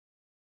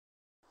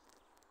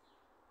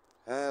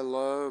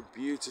Hello,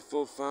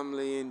 beautiful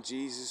family in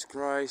Jesus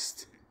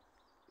Christ.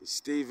 It's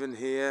Stephen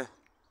here.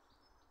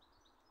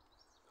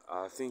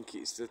 I think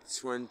it's the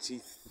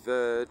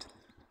 23rd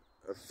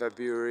of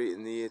February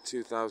in the year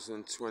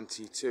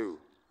 2022.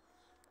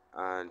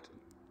 And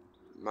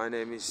my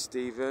name is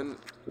Stephen.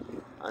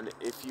 And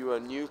if you are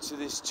new to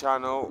this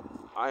channel,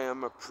 I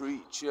am a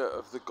preacher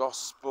of the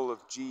gospel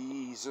of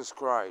Jesus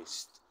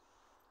Christ.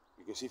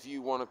 Because if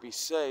you want to be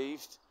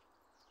saved,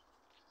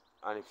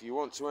 and if you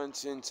want to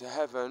enter into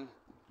heaven,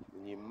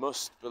 then you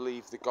must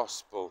believe the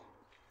gospel,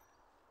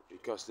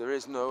 because there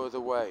is no other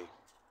way.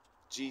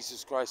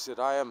 Jesus Christ said,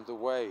 I am the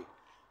way,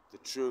 the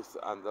truth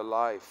and the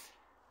life.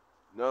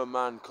 No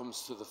man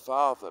comes to the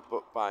Father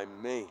but by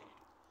me.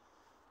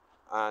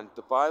 And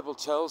the Bible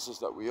tells us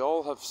that we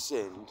all have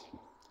sinned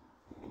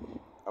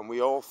and we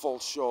all fall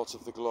short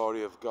of the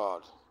glory of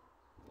God.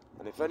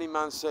 And if any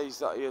man says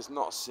that he has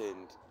not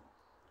sinned,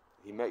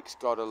 he makes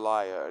God a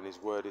liar and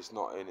his word is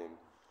not in him.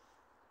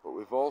 But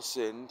we've all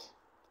sinned,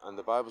 and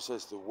the Bible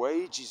says the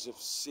wages of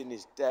sin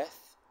is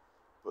death,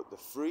 but the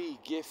free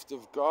gift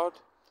of God,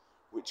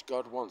 which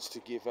God wants to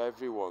give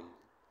everyone.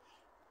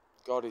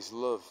 God is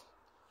love,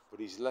 but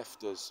he's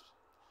left us.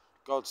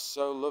 God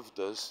so loved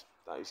us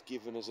that he's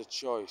given us a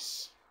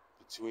choice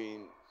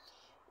between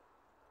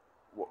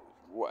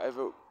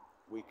whatever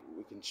we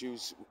can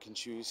choose. We can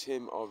choose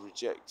him or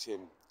reject him.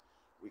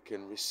 We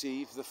can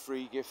receive the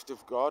free gift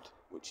of God,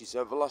 which is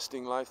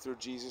everlasting life through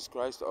Jesus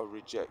Christ, or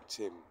reject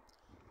him.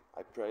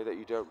 I pray that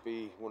you don't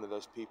be one of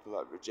those people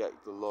that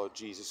reject the Lord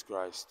Jesus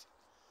Christ,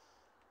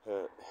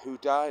 who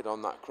died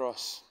on that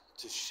cross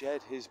to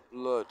shed his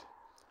blood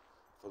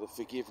for the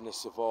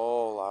forgiveness of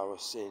all our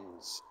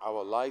sins,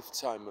 our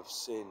lifetime of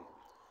sin.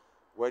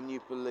 When you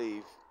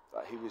believe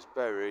that he was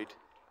buried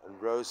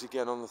and rose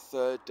again on the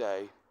third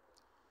day,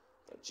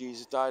 that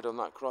Jesus died on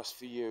that cross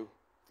for you,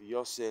 for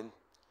your sin,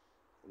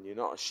 and you're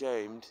not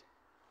ashamed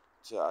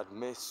to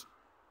admit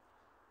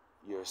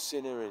you're a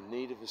sinner in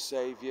need of a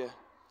Saviour,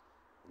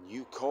 and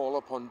you call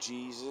upon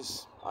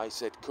Jesus. I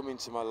said, come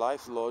into my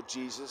life, Lord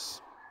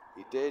Jesus.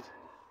 He did.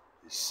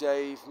 He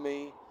saved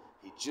me.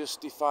 He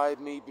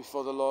justified me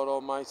before the Lord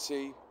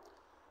Almighty.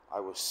 I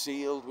was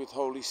sealed with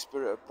Holy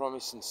Spirit of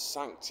promise and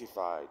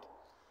sanctified.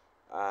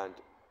 And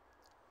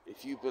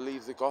if you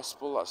believe the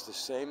gospel, that's the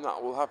same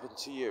that will happen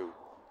to you.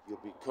 You'll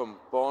become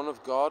born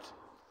of God,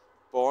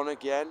 born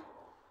again.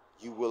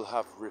 You will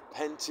have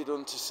repented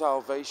unto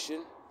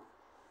salvation.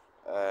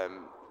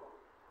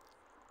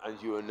 And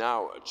you are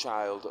now a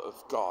child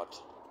of God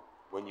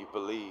when you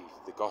believe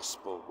the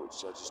gospel,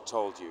 which I just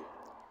told you.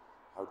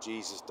 How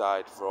Jesus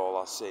died for all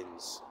our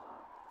sins,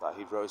 that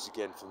he rose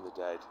again from the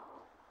dead.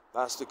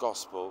 That's the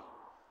gospel.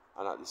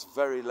 And at this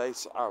very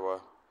late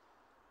hour,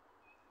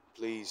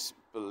 please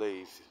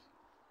believe,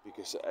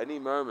 because at any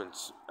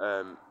moment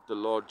the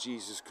Lord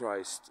Jesus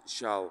Christ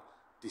shall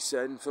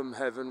descend from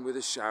heaven with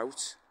a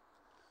shout,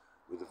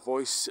 with the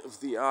voice of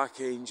the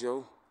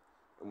archangel,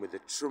 and with the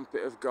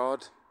trumpet of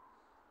God.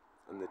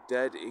 And the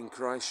dead in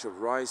Christ shall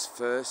rise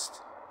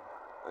first,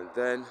 and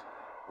then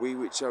we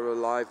which are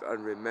alive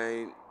and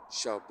remain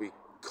shall be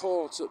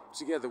caught up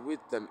together with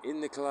them in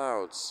the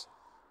clouds,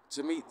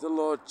 to meet the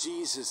Lord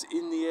Jesus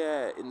in the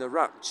air, in the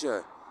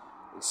rapture,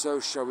 and so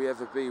shall we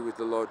ever be with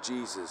the Lord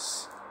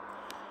Jesus.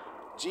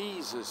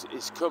 Jesus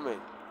is coming.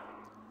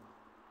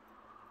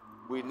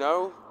 We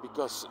know,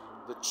 because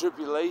the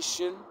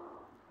tribulation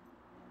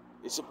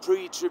is a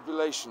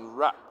pre-tribulation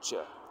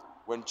rapture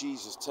when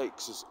Jesus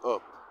takes us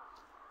up.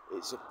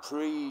 It's a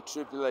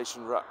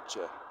pre-tribulation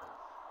rapture,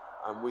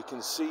 and we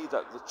can see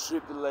that the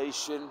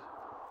tribulation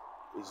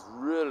is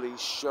really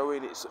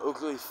showing its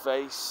ugly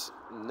face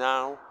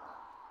now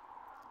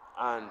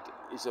and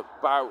is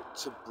about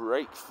to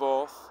break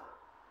forth.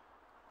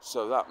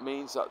 So that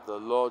means that the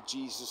Lord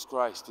Jesus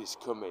Christ is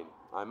coming.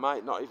 I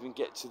might not even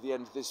get to the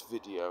end of this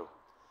video,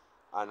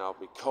 and I'll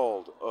be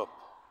called up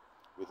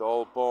with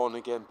all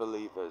born-again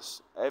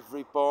believers.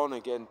 Every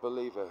born-again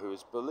believer who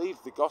has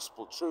believed the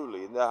gospel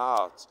truly in their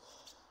heart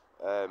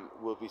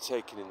will be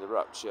taken in the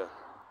rapture.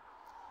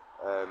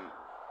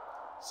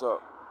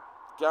 So,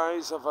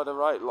 guys, I've had a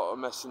right lot of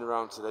messing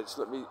around today. Just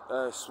let me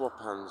swap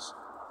hands.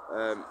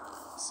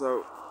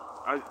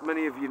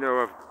 Many of you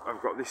know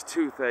I've got this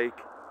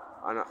toothache,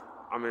 and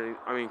I'm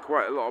in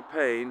quite a lot of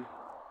pain.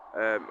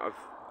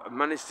 I've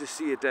managed to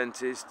see a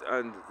dentist,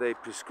 and they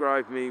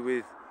prescribed me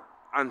with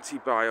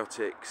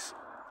antibiotics,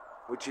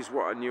 which is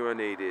what I knew I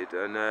needed,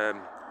 and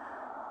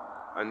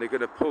they're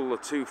going to pull the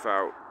tooth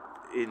out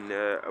in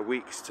a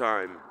week's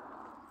time.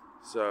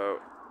 So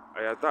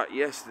I had that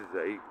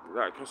yesterday.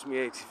 That cost me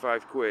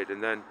 85 quid,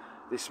 and then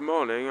this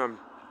morning I'm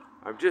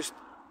just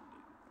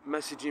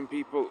messaging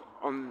people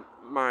on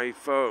my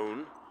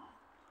phone,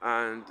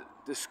 and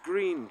the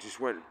screen just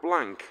went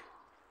blank,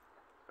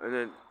 and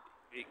then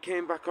it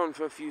came back on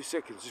for a few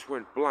seconds, just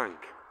went blank,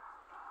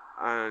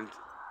 and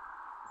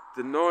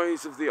the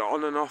noise of the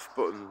on and off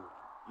button,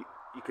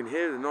 you can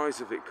hear the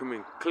noise of it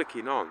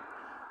clicking on,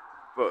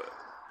 but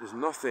there's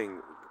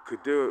nothing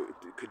could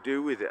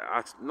do with it,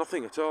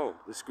 nothing at all.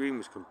 The screen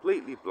was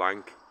completely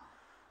blank.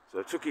 So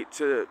I took it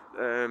to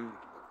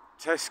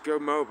Tesco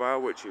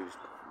Mobile, which is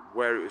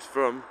where it was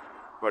from,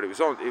 but it was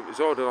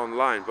ordered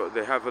online. But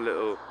they have a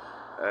little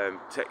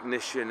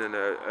technician and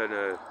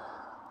a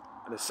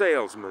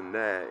salesman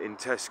there in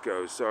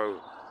Tesco.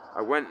 So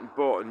I went and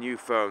bought a new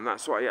phone.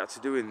 That's what I had to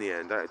do in the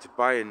end. I had to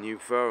buy a new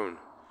phone.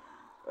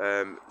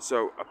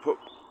 So I put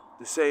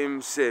the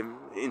same SIM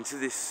into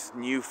this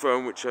new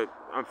phone, which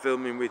I'm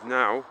filming with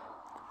now,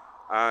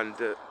 and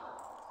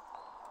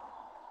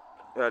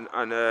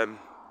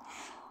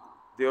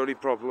the only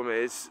problem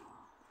is,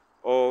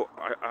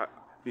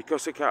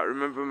 because I can't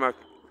remember my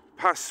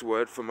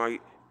password for my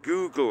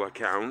Google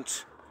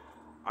account,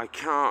 I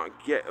can't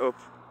get up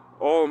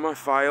all my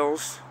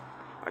files.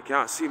 I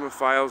can't see my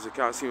files, I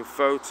can't see my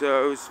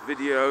photos,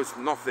 videos,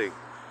 nothing.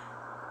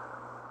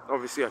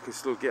 Obviously I can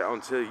still get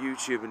onto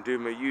YouTube and do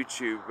my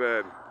YouTube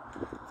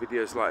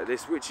videos like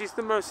this, which is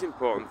the most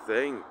important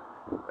thing,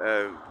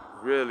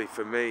 really,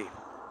 for me,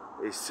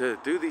 is to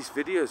do these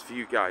videos for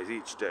you guys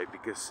each day,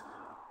 because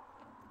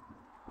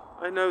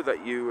I know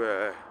that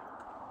you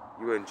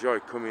enjoy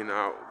coming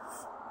out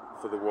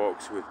for the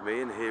walks with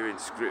me and hearing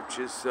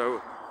scriptures.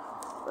 So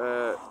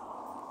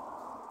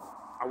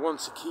I want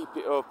to keep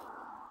it up.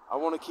 I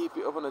want to keep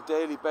it up on a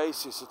daily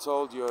basis. I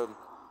told you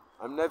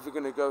I'm never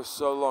going to go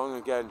so long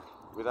again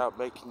without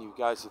making you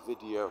guys a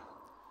video,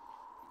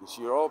 because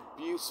you're all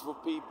beautiful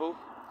people.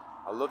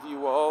 I love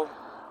you all,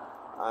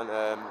 and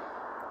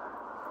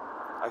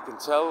I can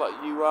tell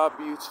that you are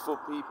beautiful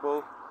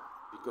people,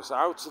 because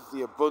out of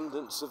the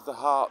abundance of the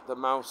heart the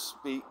mouth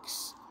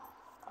speaks.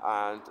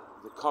 And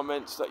the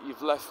comments that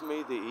you've left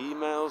me, the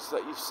emails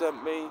that you've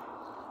sent me,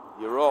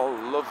 you're all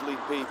lovely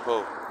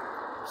people.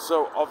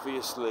 So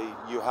obviously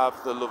you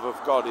have the love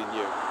of God in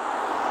you,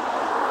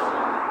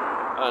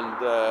 and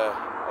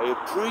I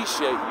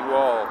appreciate you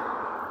all.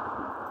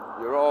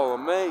 You're all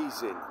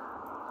amazing,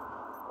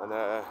 and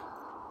I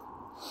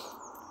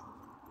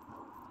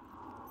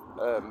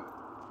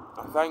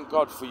thank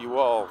God for you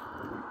all.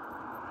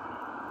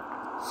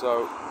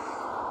 So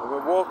I'm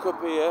going to walk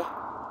up here.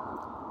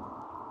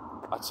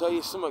 I tell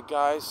you something,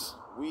 guys,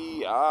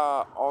 we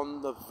are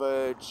on the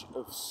verge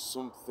of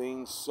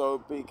something so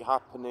big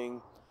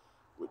happening,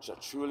 which I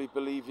truly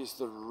believe is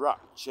the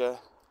rapture,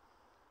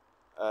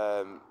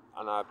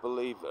 and I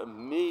believe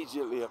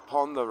immediately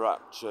upon the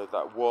rapture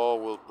that war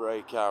will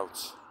break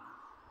out.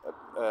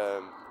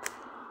 I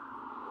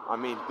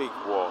mean big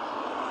war,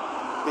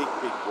 big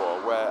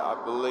war, where I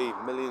believe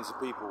millions of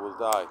people will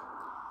die,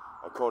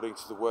 according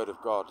to the word of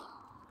God.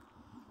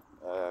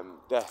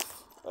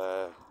 Death,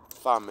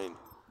 famine,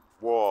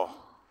 war,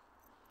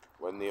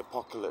 when the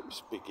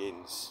apocalypse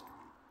begins.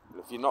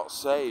 And if you're not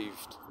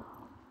saved,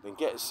 then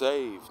get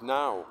saved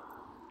now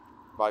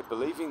by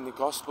believing the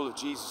gospel of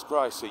Jesus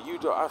Christ, so you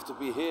don't have to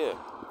be here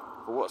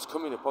for what's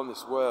coming upon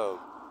this world.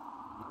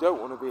 You don't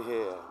want to be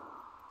here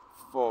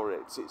for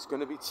it. It's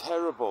going to be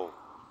terrible.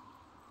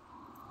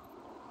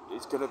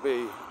 It's going to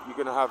be, you're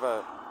going to have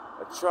a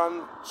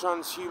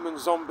transhuman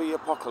zombie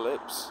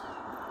apocalypse.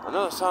 I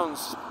know that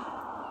sounds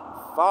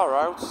far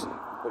out,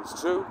 but it's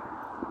true.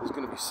 There's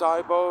going to be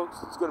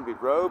cyborgs, there's going to be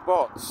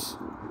robots.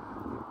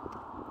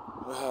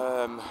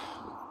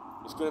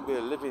 It's going to be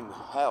a living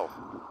hell,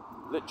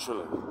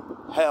 literally.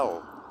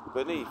 Hell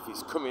beneath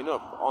is coming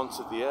up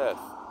onto the earth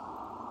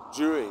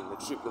during the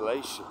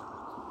tribulation.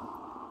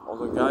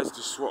 Hold on, guys,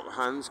 just swap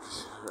hands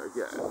because I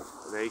get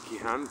an achy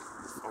hand.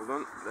 Hold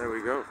on, there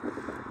we go.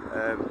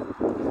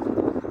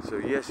 So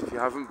yes, if you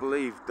haven't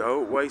believed,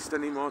 don't waste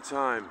any more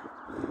time.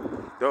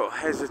 Don't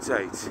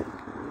hesitate.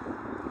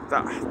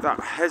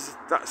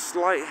 That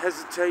slight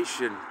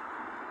hesitation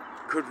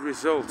could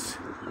result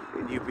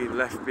in you being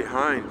left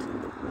behind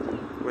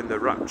when the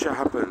rapture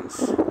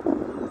happens.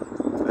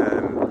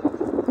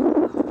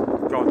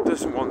 God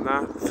doesn't want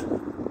that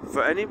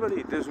for anybody.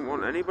 He doesn't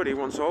want anybody. He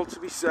wants all to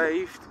be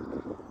saved.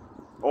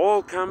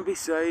 All can be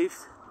saved.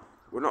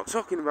 We're not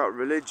talking about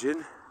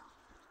religion.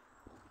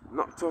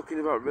 Not talking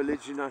about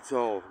religion at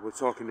all. We're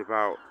talking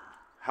about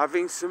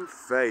having some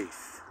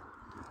faith.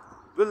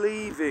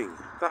 Believing,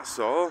 that's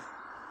all.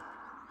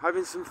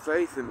 Having some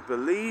faith and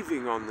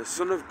believing on the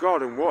Son of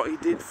God and what He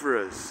did for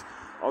us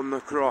on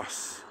the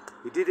cross.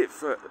 He did it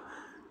for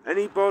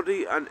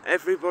anybody and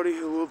everybody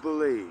who will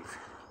believe.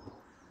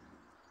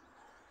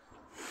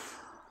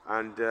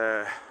 And,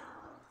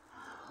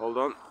 hold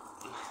on.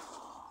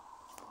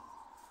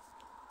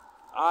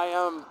 I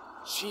am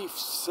chief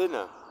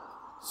sinner.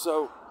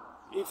 So,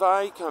 if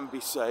I can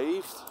be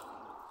saved,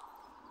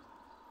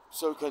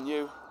 so can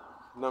you,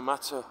 no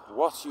matter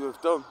what you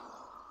have done.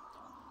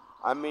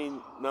 I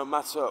mean, no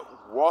matter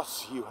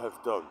what you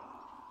have done,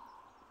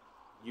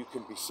 you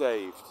can be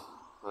saved.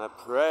 And I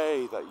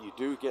pray that you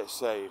do get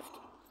saved.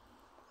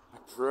 I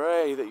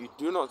pray that you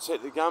do not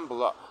take the gamble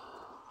that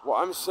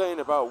what I'm saying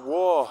about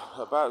war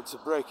about to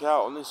break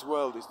out on this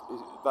world is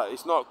that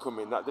it's not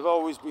coming, that they've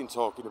always been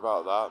talking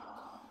about that.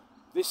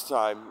 This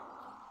time,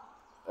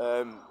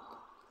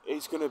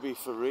 it's going to be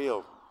for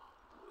real.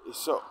 It's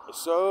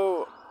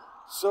so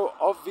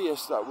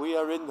obvious that we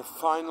are in the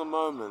final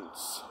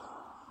moments.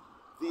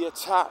 The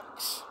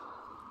attacks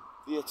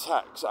the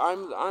attacks.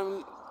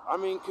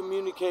 I'm in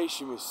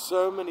communication with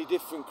so many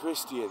different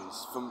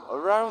Christians from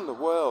around the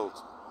world,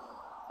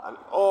 and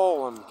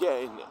all I'm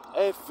getting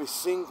every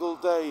single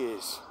day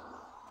is,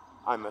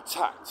 I'm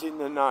attacked in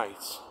the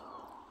night,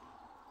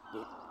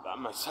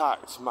 I'm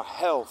attacked, my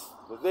health,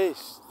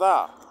 this,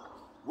 that,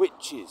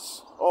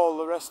 witches, all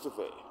the rest of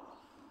it.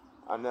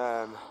 And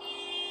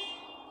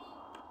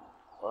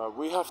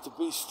we have to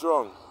be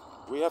strong.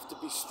 We have to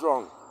be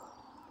strong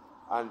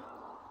and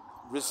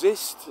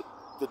resist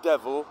the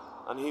devil,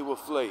 and he will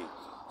flee.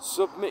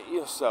 Submit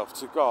yourself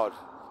to God.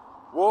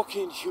 Walk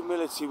in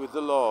humility with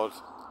the Lord.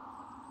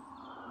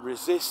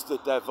 Resist the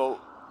devil.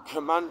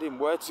 Command him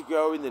where to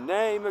go in the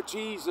name of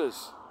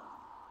Jesus.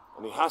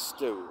 And he has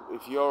to.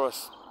 If you're a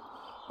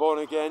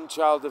born-again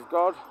child of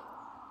God,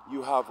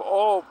 you have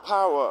all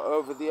power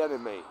over the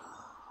enemy,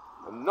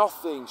 and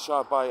nothing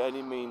shall by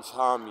any means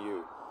harm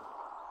you.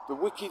 The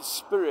wicked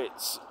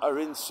spirits are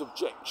in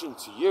subjection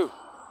to you.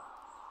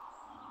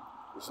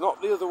 It's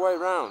not the other way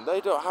around.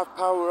 They don't have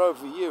power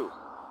over you.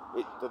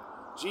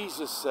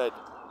 Jesus said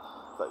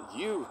that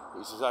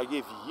he says, I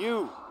give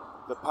you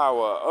the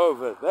power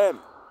over them.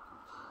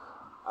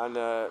 And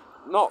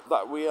not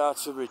that we are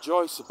to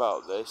rejoice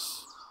about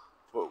this,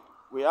 but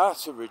we are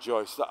to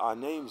rejoice that our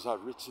names are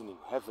written in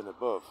heaven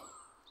above.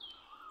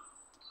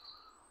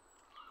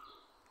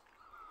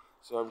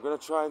 So I'm going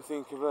to try and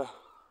think of a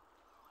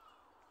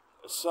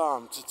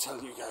psalm to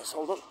tell you guys.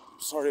 Hold on,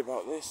 sorry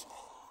about this.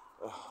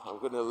 I'm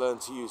going to learn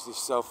to use this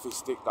selfie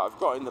stick that I've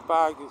got in the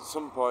bag at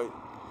some point.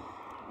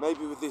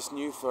 Maybe with this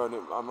new phone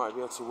I might be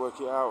able to work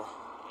it out.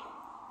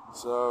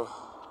 So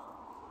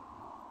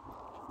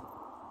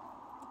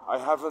I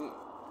haven't,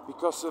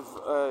 because of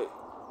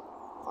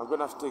I'm going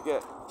to have to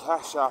get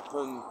Cash App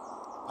and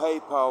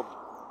PayPal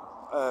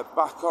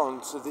back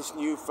on to this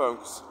new phone,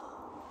 because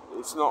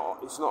it's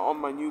not on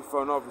my new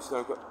phone. Obviously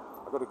I've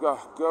got to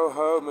go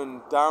home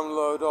and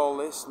download all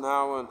this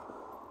now, and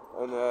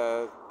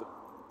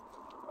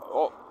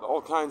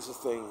all kinds of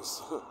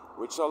things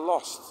which are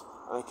lost,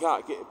 and I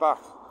can't get it back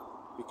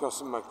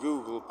because of my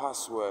Google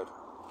password,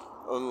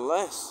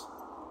 unless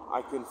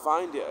I can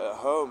find it at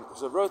home,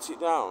 because I wrote it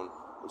down.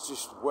 It's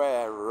just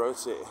where I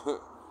wrote it.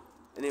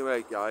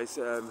 Anyway, guys,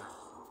 I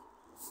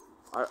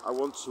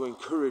want to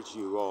encourage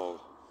you all.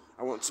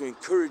 I want to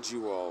encourage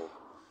you all,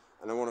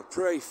 and I want to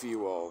pray for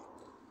you all.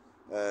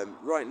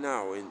 Right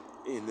now,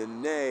 in the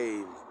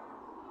name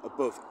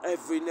above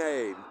every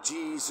name,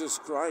 Jesus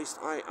Christ,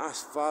 I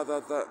ask, Father,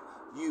 that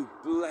you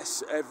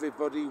bless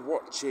everybody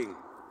watching.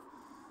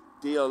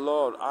 Dear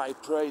Lord, I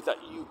pray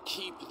that you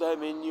keep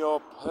them in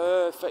your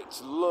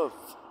perfect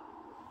love.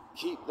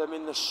 Keep them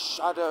in the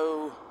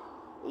shadow,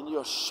 in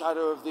your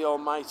shadow of the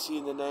Almighty,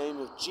 in the name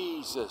of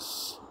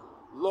Jesus.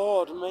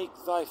 Lord, make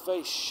thy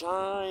face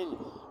shine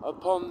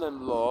upon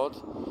them, Lord,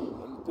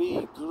 and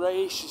be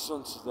gracious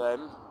unto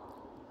them.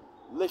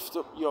 Lift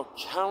up your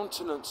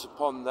countenance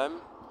upon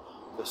them,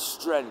 the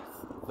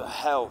strength, the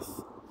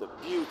health, the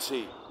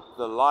beauty,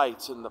 the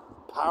light, and the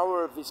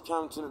power of his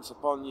countenance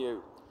upon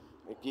you,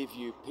 and give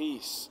you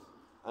peace,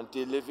 and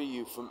deliver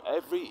you from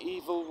every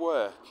evil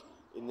work,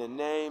 in the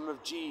name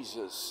of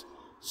Jesus.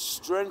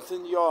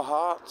 Strengthen your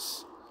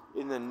hearts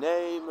in the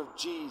name of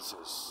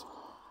Jesus.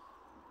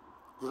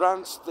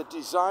 Grant the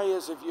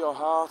desires of your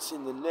heart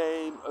in the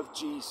name of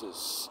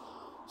Jesus.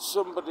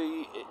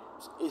 Somebody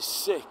is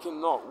sick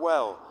and not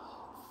well.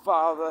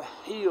 Father,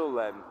 heal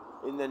them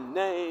in the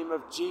name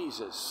of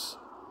Jesus.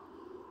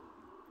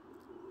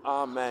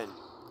 Amen.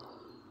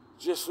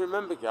 Just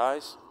remember,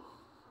 guys,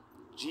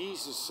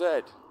 Jesus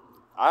said,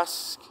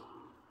 ask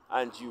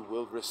and you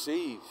will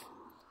receive.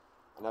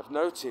 And I've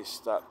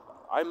noticed that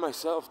I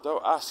myself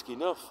don't ask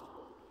enough.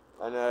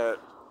 And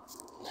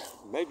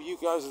maybe you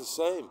guys are the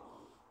same.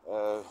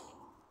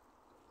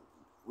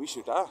 We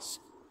should ask.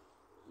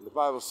 And the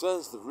Bible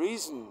says the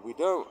reason we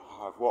don't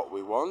have what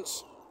we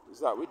want is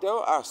that we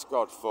don't ask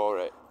God for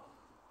it.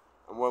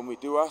 And when we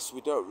do ask,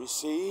 we don't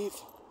receive,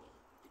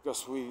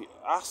 because we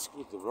ask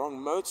with the wrong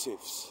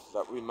motives,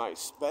 that we might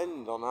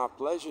spend on our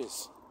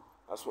pleasures.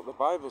 That's what the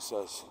Bible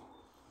says.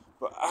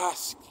 But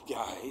ask,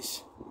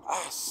 guys,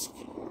 ask,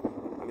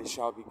 and it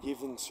shall be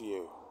given to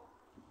you.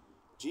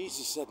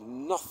 Jesus said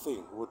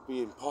nothing would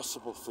be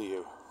impossible for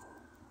you.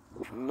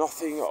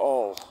 Nothing at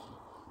all.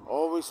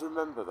 Always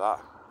remember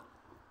that.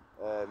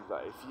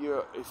 That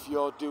if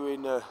you're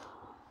doing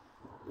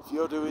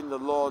the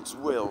Lord's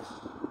will,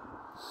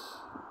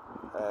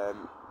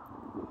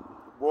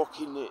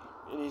 walking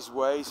in his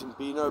ways and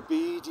being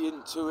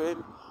obedient to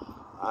him,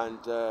 and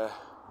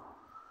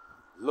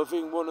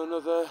loving one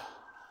another,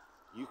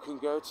 you can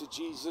go to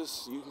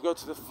Jesus, you can go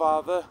to the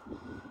Father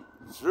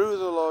through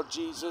the Lord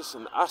Jesus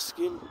and ask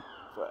him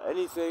for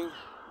anything,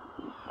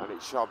 and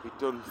it shall be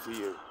done for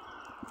you.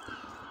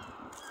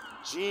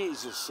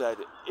 Jesus said,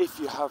 if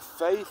you have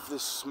faith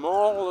as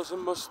small as a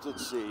mustard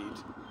seed,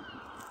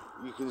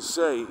 you can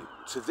say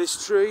to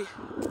this tree,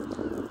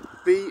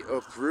 be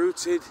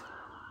uprooted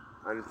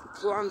and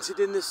planted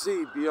in the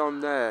sea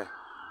beyond there,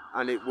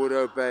 and it would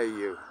obey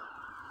you.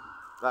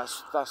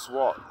 That's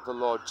what the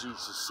Lord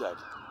Jesus said.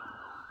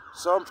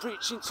 So I'm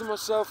preaching to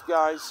myself,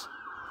 guys.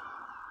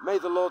 May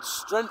the Lord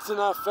strengthen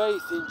our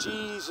faith in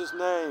Jesus'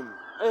 name.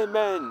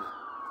 Amen.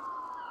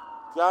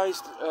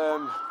 Guys,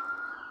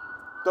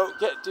 don't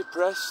get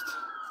depressed.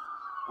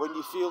 When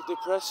you feel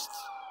depressed,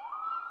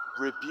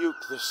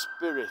 rebuke the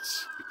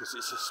spirit, because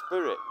it's a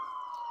spirit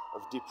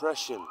of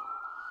depression.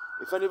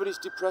 If anybody's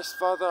depressed,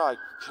 Father, I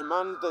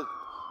command that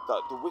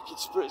the wicked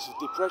spirits of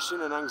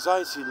depression and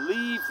anxiety,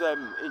 leave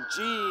them in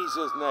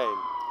Jesus' name.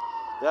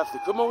 They have to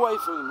come away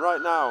from them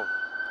right now.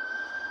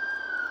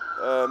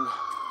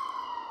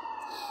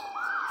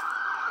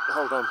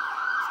 Hold on.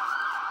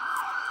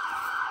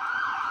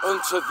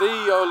 Unto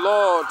thee, O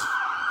Lord,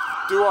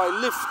 do I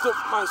lift up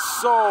my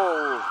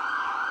soul.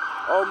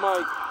 Oh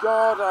my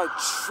God, I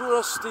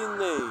trust in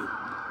thee.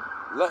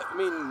 Let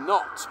me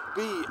not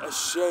be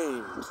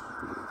ashamed.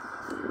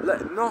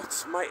 Let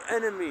not my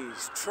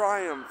enemies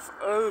triumph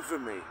over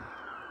me.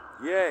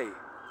 Yea,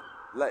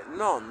 let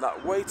none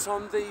that wait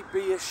on thee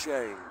be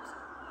ashamed.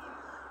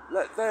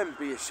 Let them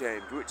be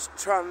ashamed which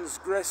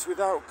transgress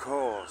without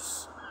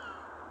cause.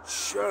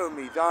 Show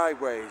me thy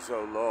ways,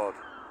 O Lord.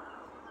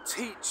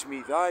 Teach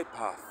me thy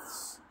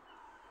paths.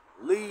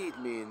 Lead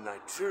me in thy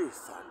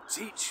truth and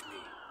teach me.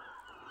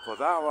 For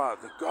thou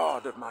art the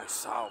God of my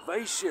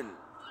salvation.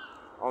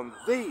 On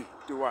thee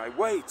do I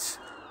wait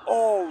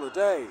all the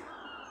day.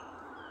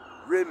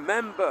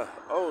 Remember,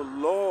 O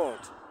Lord,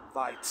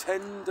 thy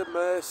tender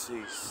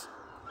mercies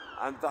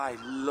and thy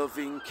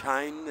loving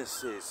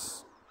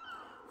kindnesses,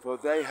 for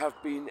they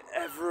have been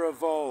ever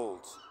of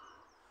old.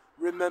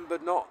 Remember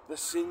not the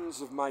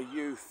sins of my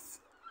youth,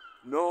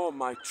 nor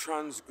my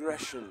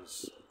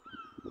transgressions.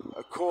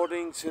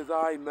 According to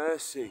thy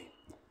mercy,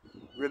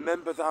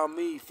 remember thou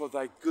me for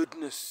thy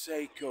goodness'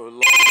 sake, O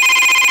Lord.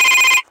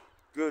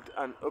 Good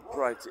and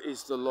upright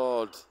is the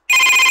Lord.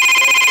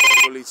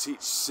 Therefore will he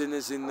teach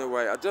sinners in the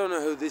way. I don't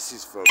know who this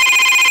is for.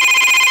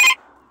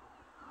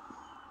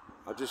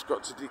 I just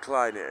got to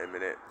decline it a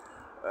minute.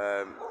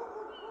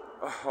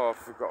 I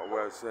forgot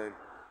what I was saying.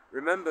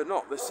 Remember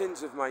not the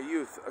sins of my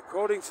youth.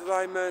 According to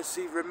thy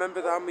mercy,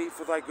 remember thou me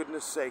for thy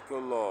goodness' sake, O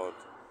Lord.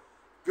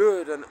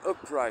 Good and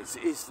upright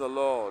is the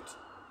Lord.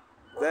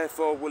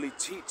 Therefore will he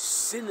teach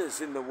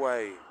sinners in the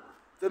way.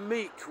 The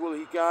meek will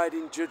he guide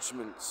in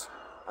judgment,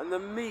 and the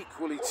meek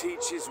will he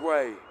teach his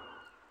way.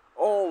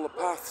 All the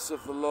paths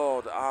of the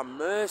Lord are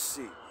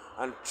mercy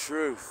and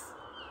truth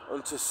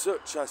unto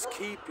such as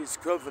keep his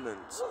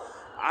covenant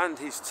and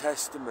his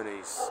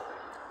testimonies.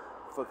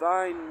 For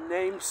thy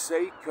name's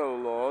sake, O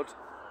Lord,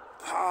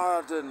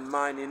 pardon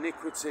mine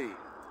iniquity,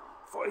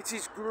 for it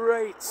is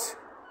great.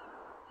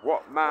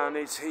 What man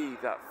is he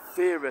that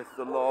feareth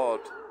the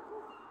Lord?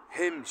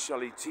 Him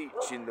shall he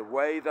teach in the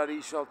way that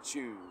he shall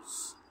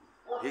choose.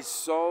 His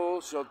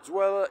soul shall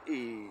dwell at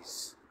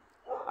ease,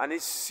 and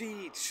his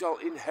seed shall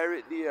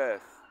inherit the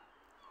earth.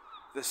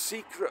 The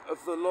secret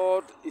of the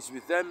Lord is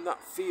with them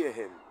that fear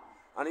him,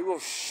 and he will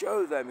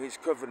show them his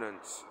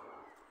covenant.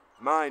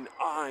 Mine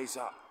eyes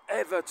are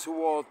ever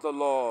toward the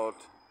Lord,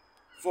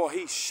 for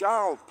he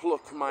shall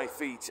pluck my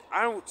feet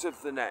out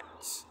of the net.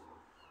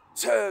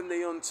 Turn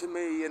thee unto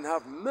me, and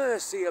have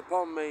mercy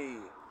upon me,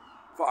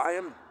 for I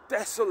am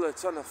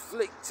desolate and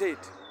afflicted.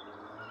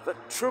 The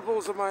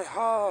troubles of my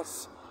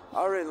heart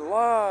are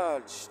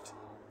enlarged.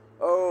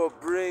 Oh,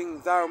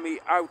 bring thou me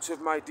out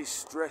of my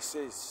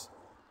distresses.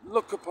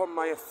 Look upon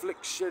my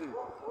affliction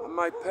and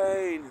my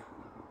pain,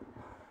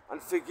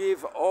 and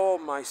forgive all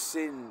my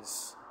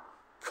sins.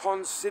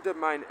 Consider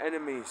mine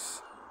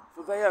enemies,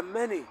 for they are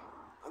many,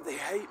 and they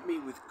hate me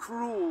with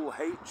cruel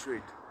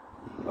hatred.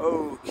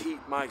 Oh,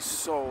 keep my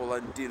soul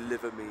and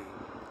deliver me.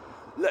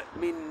 Let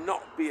me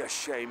not be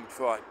ashamed,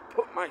 for I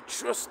put my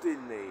trust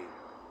in thee.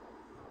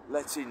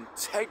 Let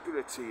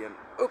integrity and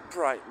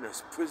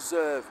uprightness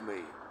preserve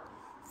me,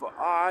 for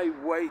I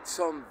wait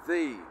on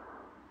thee.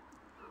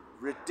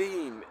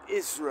 Redeem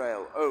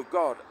Israel, O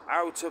God,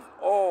 out of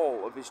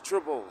all of his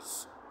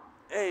troubles.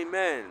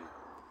 Amen.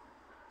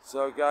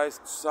 So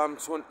guys, Psalm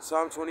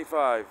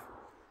 25.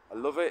 I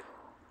love it.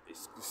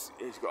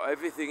 It's got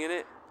everything in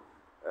it.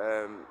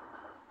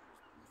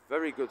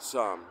 Very good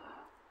psalm.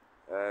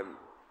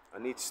 I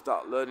need to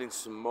start learning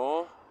some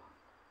more.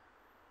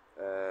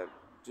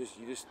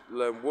 You just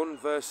learn one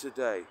verse a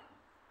day,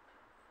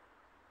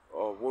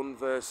 or one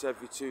verse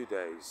every 2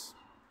 days.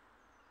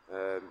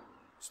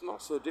 It's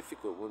not so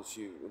difficult once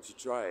you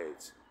try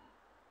it.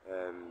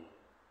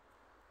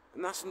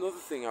 And that's another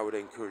thing I would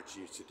encourage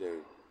you to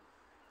do,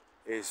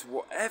 is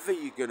whatever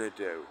you're going to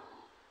do,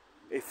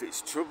 if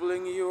it's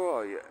troubling you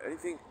or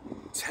anything,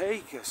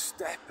 take a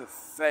step of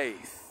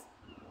faith.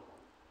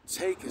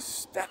 Take a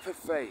step of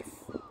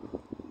faith,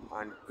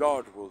 and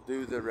God will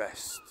do the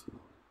rest.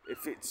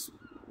 If it's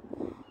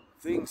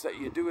things that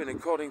you're doing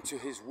according to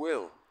his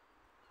will,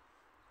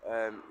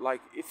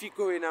 like if you're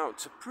going out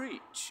to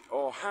preach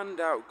or hand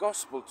out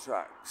gospel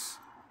tracts,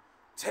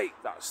 take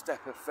that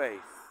step of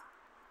faith.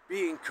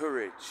 Be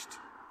encouraged,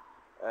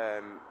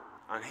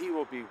 and he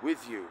will be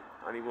with you,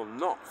 and he will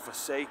not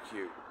forsake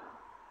you.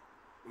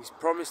 He's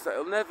promised that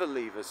he'll never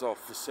leave us or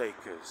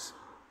forsake us.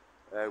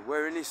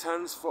 we're in his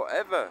hands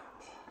forever.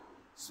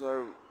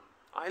 So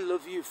I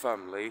love you,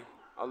 family.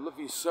 I love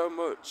you so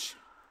much.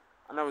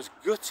 And I was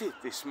gutted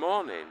this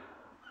morning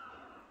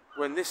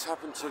when this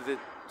happened to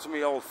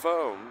my old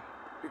phone,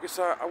 because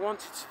I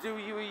wanted to do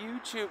you a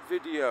YouTube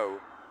video.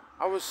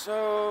 I was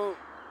so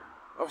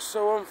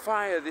on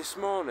fire this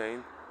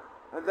morning,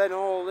 and then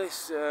all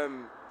this,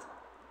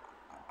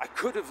 I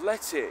could have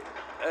let it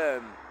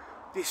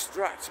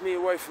distract me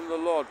away from the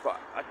Lord, but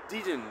I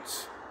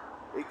didn't.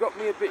 It got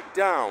me a bit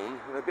down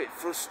and a bit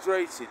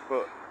frustrated,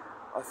 but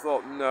I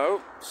thought,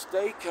 no,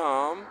 stay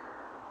calm.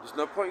 There's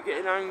no point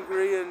getting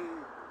angry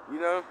and, you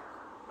know,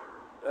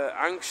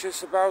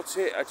 anxious about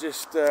it. I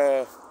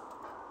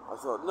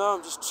thought, no,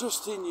 I'm just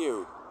trusting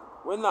you.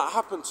 When that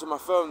happened to my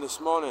phone this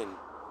morning,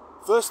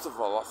 first of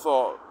all, I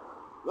thought,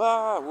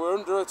 we're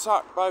under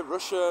attack by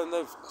Russia and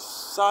they've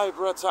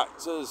cyber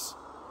attacked us,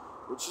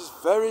 which is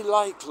very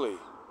likely,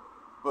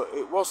 but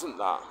it wasn't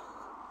that.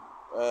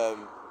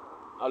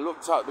 I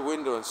looked out the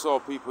window and saw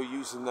people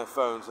using their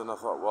phones, and I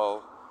thought,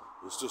 well,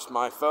 it's just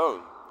my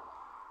phone.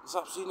 There's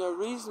absolutely no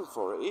reason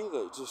for it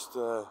either. It just,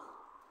 you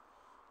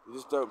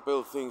just don't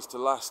build things to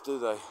last, do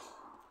they?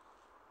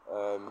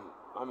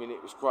 I mean,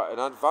 it was quite an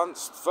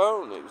advanced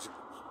phone.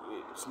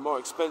 It's more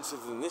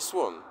expensive than this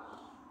one,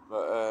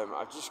 but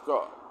I just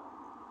got.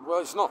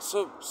 Well, it's not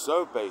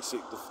so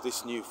basic.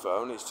 This new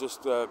phone. It's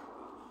just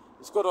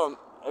it's got on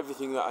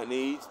everything that I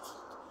need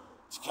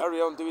to carry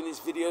on doing these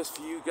videos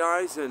for you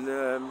guys, and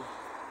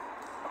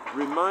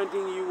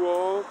reminding you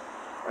all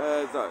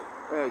that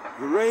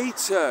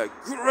greater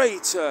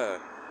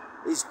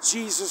is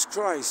Jesus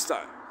Christ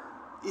that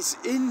is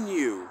in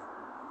you.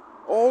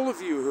 All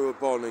of you who are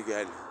born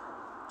again,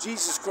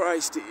 Jesus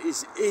Christ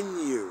is in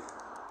you.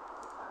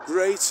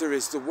 Greater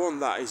is the one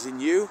that is in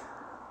you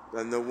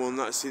than the one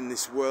that's in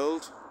this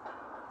world,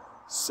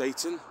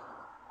 Satan.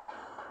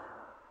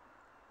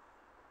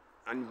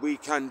 And we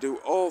can do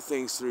all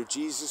things through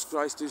Jesus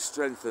Christ who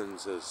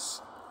strengthens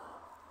us.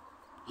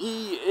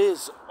 He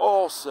is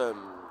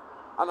awesome,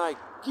 and I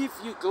give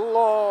you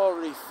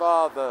glory,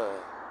 Father.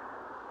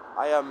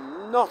 I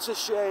am not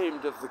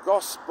ashamed of the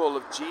gospel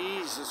of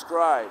Jesus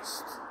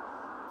Christ,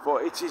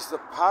 for it is the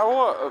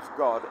power of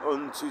God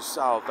unto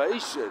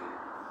salvation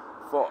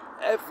for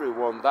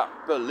everyone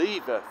that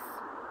believeth.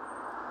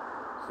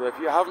 So if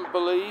you haven't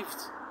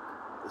believed,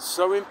 it's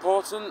so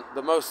important.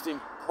 The most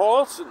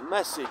important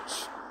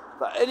message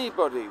that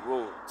anybody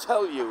will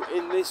tell you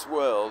in this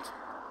world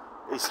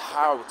is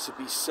how to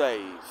be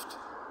saved.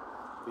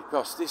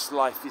 Because this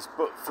life is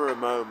but for a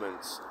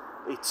moment.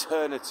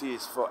 Eternity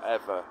is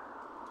forever.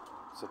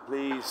 So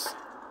please,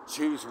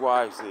 choose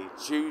wisely.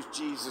 Choose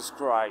Jesus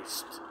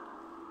Christ.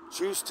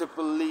 Choose to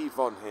believe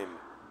on him.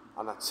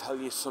 And I tell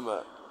you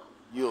something,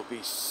 you'll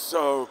be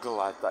so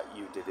glad that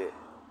you did it.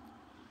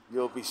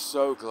 You'll be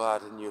so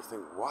glad, and you'll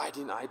think, why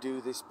didn't I do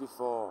this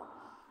before?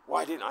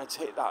 Why didn't I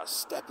take that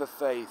step of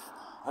faith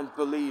and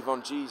believe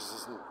on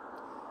Jesus? And,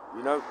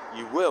 you know,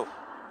 you will.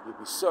 You'll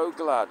be so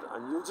glad,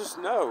 and you'll just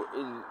know,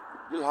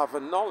 you'll have a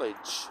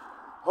knowledge.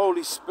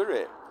 Holy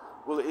Spirit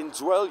will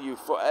indwell you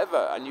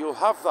forever, and you'll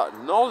have that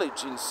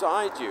knowledge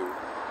inside you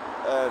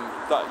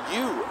that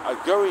you are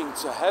going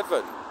to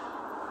heaven.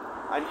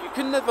 And you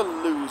can never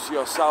lose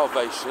your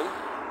salvation.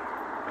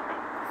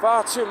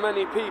 Far too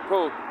many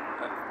people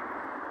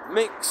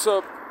mix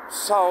up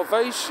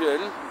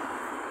salvation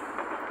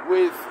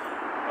with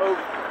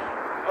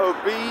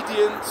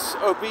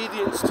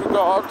obedience to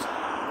God,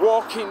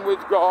 walking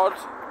with God,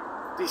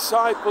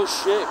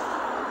 discipleship,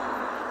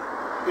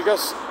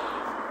 because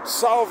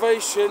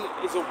salvation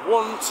is a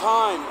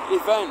one-time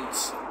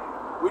event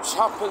which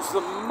happens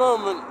the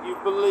moment you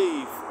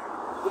believe.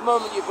 The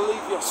moment you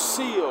believe, you're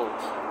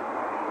sealed.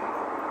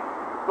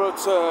 But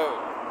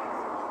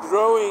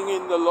growing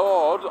in the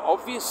Lord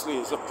obviously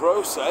is a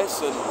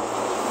process, and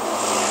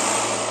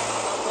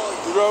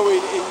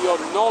growing in your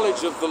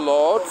knowledge of the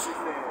Lord,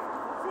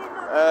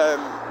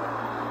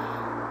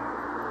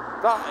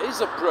 that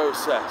is a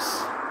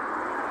process.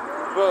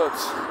 But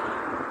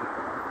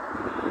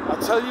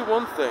I'll tell you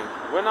one thing,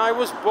 when I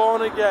was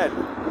born again,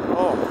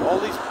 all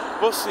these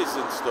buses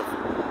and stuff,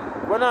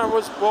 when I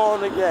was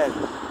born again,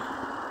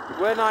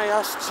 when I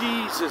asked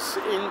Jesus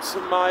into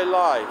my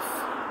life,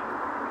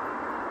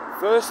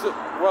 first,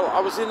 well, I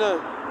was in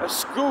a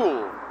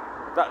school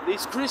that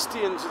these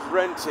Christians had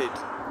rented,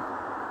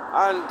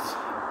 and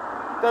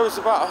there was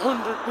about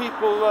 100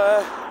 people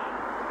there,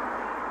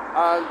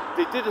 and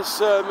they did a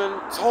sermon,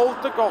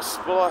 told the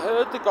gospel, I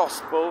heard the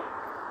gospel,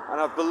 and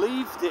I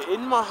believed it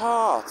in my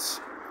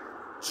heart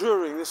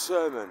during the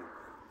sermon.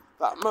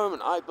 That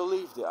moment I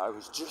believed it, I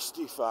was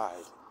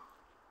justified.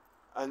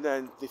 And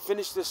then they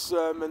finished the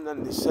sermon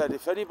and they said,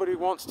 if anybody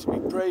wants to be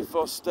prayed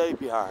for, stay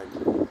behind.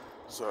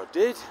 So I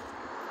did.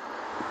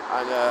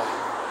 And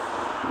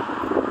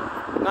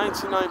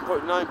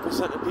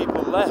 99.9% of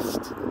people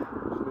left.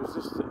 It was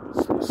just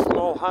a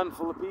small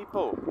handful of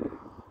people.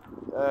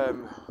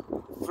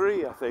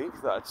 3, I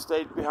think, that had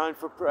stayed behind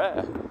for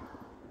prayer.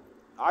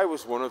 I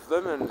was one of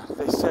them, and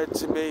they said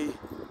to me,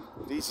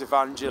 these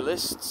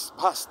evangelists,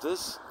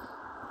 pastors,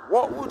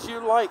 what would you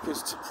like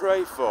us to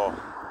pray for?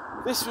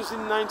 This was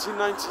in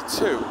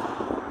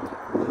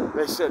 1992.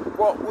 They said,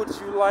 what would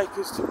you like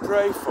us to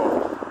pray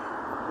for?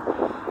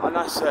 And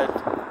I said,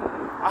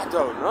 I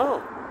don't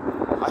know.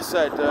 I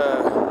said,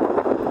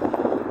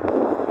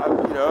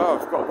 you know,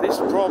 I've got this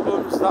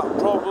problems, that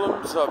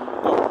problems,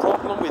 I've got a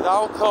problem with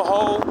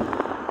alcohol.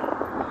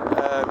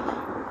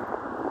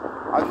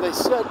 And they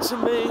said to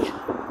me,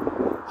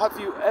 have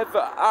you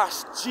ever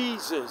asked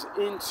Jesus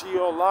into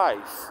your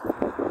life?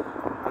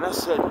 And I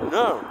said,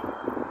 no.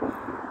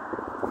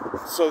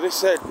 So they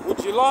said,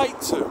 would you like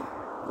to?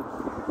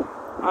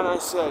 And I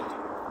said,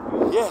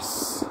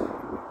 yes.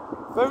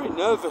 Very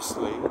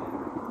nervously.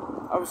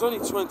 I was only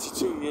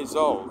 22 years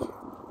old.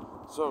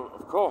 So,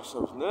 of course, I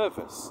was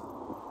nervous.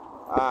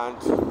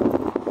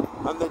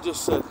 And they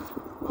just said,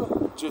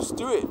 oh, just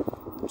do it.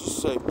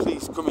 Just say,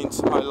 please come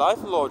into my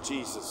life, Lord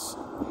Jesus.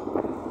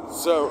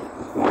 So,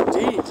 I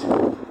did.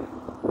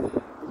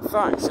 In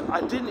fact,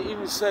 I didn't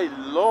even say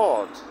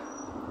Lord.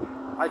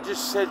 I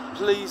just said,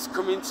 please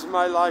come into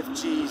my life,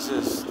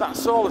 Jesus.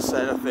 That's all I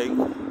said, I think.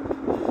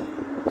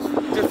 It's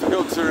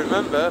difficult to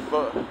remember,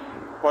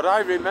 but I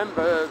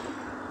remember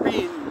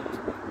being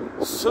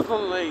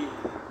suddenly,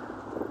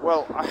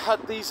 well, I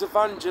had these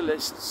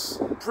evangelists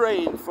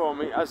praying for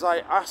me as I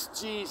asked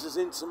Jesus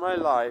into my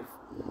life,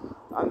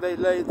 and they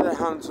laid their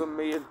hands on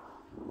me and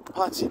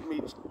patted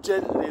me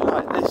gently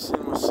like this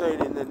and were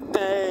saying, in the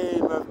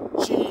name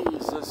of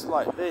Jesus,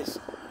 like this.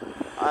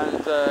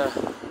 And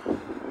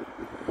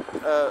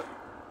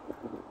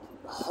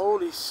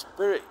Holy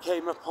Spirit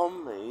came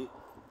upon me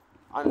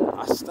and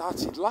I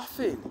started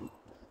laughing.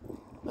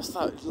 I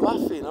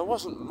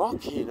wasn't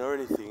mocking or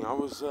anything. I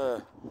was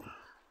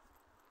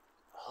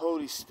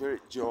Holy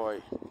Spirit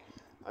joy.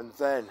 And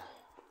then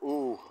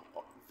all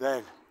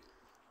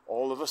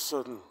of a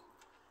sudden,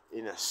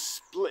 in a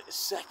split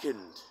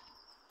second,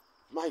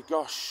 my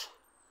gosh,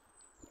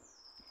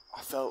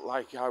 I felt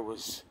like I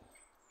was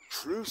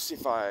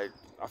crucified.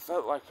 I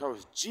felt like I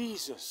was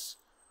Jesus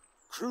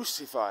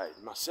crucified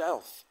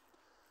myself.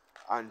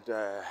 And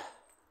I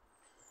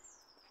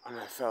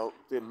felt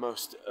the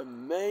most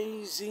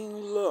amazing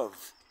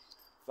love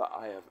that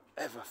I have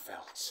ever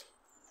felt.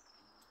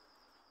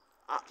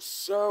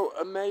 So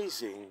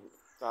amazing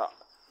that,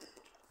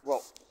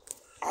 well,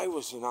 I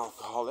was an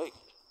alcoholic.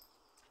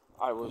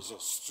 I was a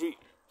street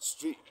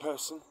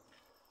person.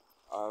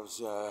 I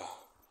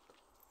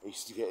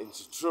used to get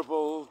into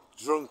trouble,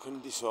 drunk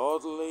and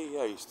disorderly.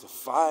 I used to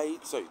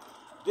fight. I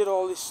did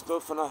all this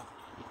stuff, and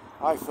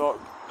I thought,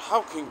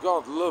 how can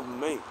God love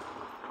me?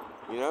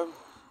 You know?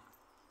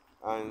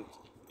 And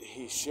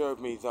he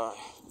showed me that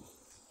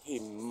he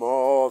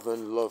more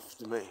than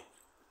loved me.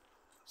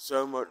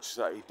 So much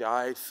that he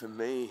died for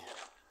me.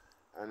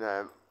 And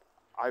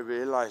I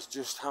realised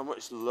just how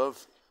much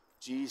love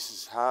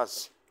Jesus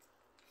has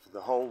for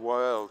the whole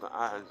world.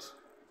 And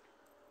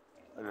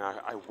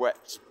I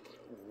wept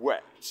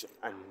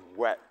and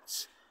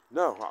wept.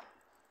 No, I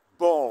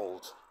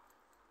bawled.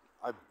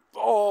 I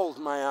bawled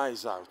my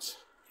eyes out.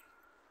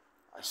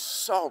 I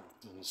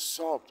sobbed and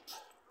sobbed.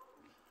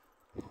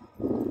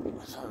 I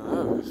don't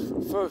know,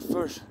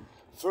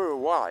 for a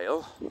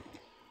while,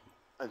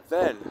 and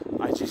then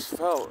I just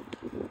felt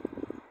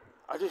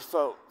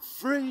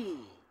free.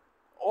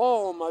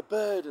 All my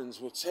burdens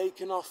were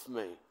taken off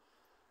me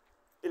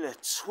in a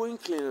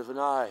twinkling of an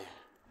eye,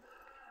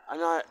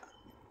 and I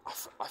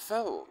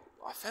felt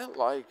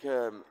like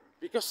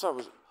because I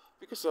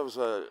was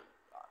a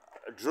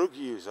drug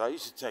user, I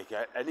used to take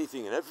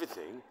anything and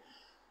everything.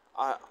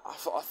 I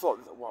thought,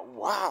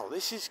 wow,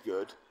 this is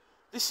good.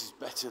 This is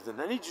better than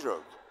any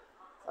drug.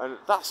 And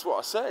that's what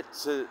I said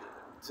to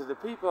the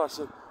people. I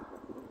said,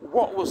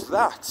 what was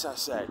that? I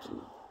said,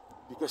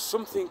 because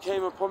something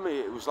came upon me.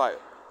 It was like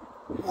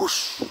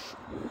whoosh,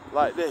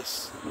 like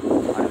this,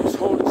 and it was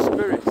Holy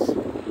Spirit.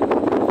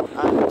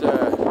 And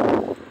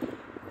I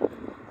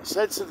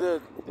said to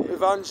the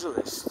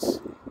evangelists,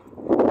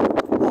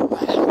 what the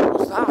hell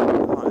was that?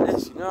 Like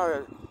this, you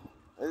know?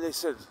 And they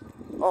said,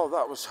 oh,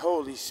 that was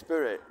Holy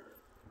Spirit.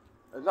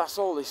 And that's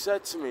all they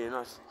said to me. And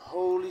I said,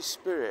 Holy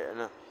Spirit.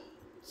 And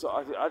so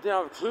I didn't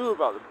have a clue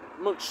about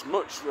much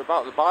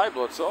about the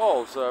Bible at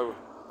all. So,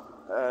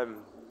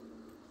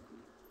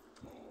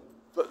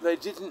 but they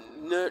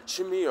didn't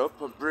nurture me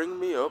up or bring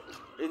me up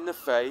in the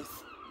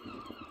faith.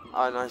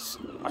 And I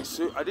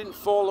didn't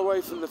fall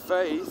away from the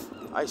faith.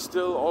 I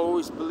still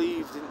always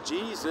believed in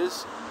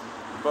Jesus.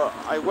 But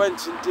I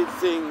went and did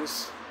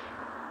things.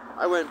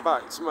 I went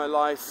back to my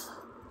life,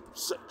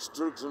 sex,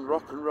 drugs and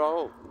rock and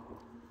roll.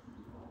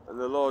 And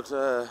the Lord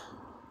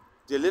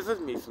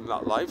delivered me from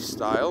that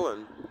lifestyle,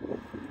 and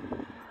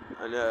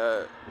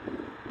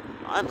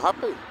I'm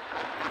happy.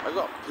 I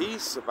got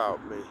peace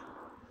about me.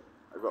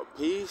 I got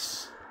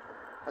peace.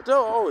 I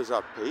don't always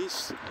have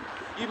peace.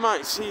 You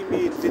might see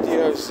me in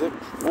videos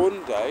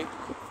one day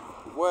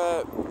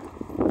where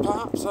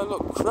perhaps I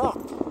look crap.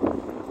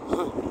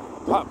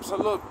 Perhaps I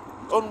look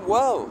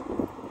unwell.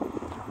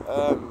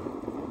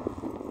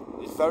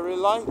 It's very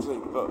likely,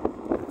 but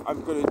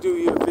I'm going to do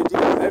you a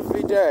video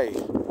every day.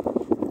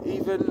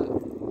 Even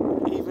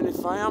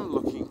if I am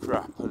looking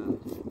crap and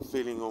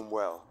feeling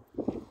unwell,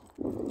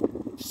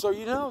 so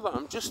you know that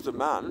I'm just a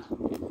man.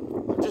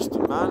 I'm just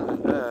a man,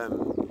 and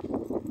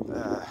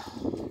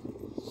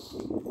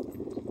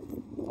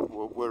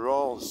we're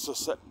all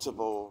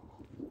susceptible,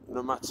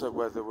 no matter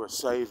whether we're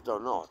saved or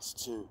not,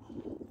 to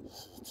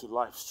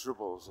life's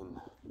troubles. And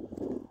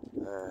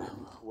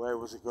where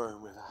was it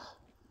going with that?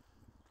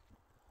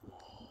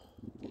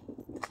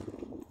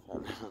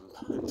 Can't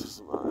remember. It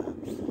doesn't matter.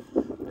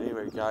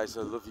 Anyway, guys,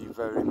 I love you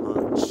very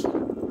much.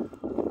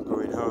 I'm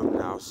going home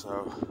now,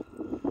 so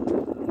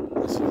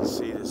as you can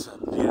see, it's a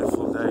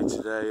beautiful day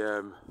today.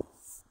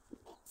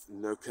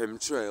 No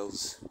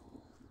chemtrails,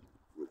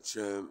 which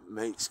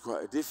makes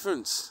quite a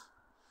difference.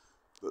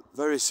 But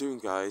very soon,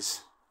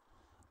 guys,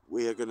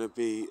 we are going to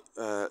be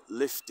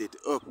lifted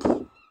up.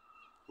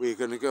 We are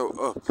going to go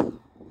up,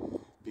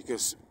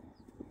 because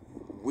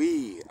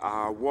we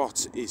are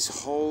what is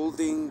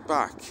holding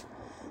back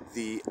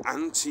the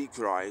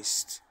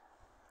antichrist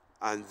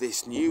and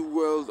this new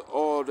world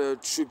order,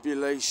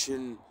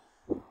 tribulation,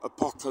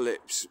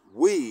 apocalypse.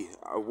 We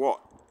are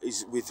what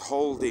is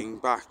withholding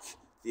back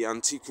the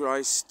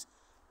antichrist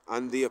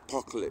and the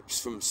apocalypse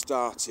from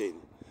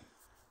starting,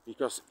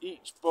 because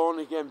each born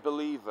again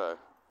believer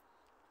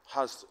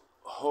has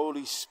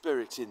Holy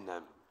Spirit in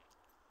them,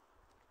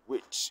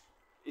 which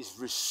is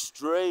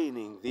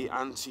restraining the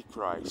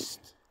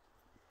antichrist.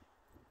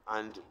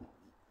 And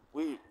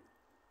we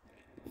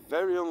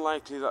very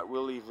unlikely that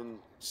we'll even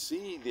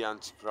see the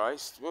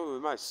antichrist. Well, we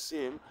might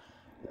see him.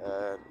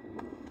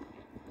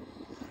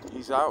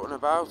 He's out and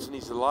about, and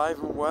he's alive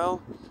and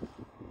well,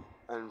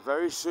 and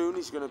very soon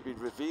he's going to be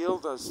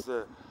revealed as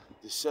the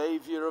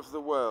saviour of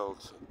the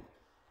world.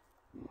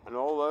 And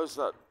all those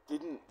that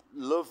didn't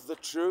love the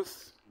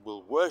truth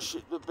will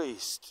worship the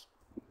beast,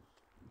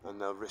 and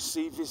they'll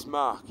receive his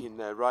mark in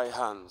their right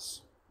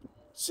hands.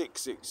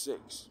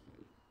 666,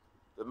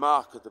 the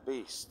mark of the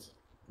beast.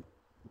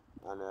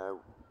 And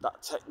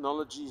that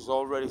technology is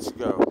all ready to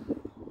go,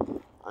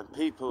 and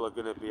people are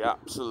going to be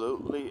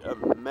absolutely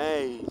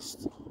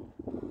amazed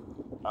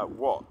at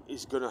what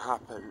is going to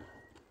happen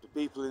to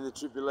people in the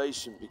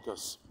tribulation,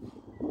 because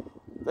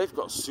they've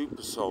got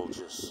super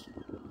soldiers.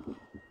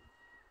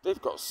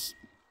 They've got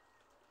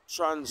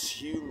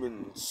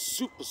transhuman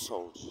super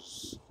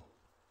soldiers.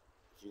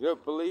 If you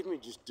don't believe me,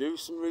 just do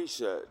some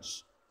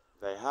research.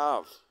 They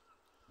have.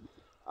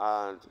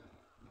 And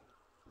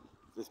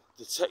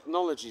the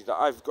technology that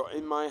I've got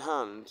in my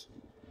hand,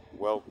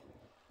 well,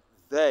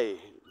 they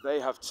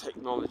have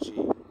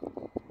technology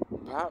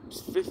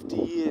perhaps 50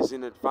 years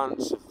in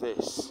advance of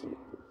this.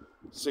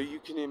 So you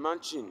can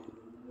imagine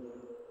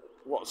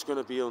what's going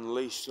to be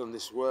unleashed on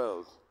this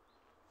world.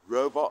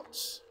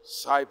 Robots,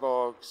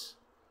 cyborgs,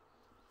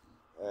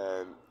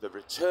 the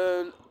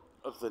return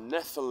of the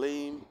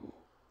Nephilim,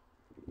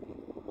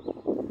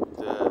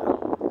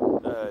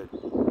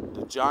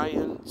 the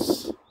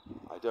giants.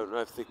 I don't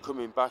know if they're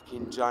coming back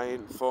in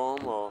giant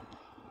form, or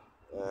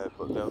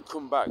but they'll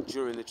come back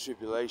during the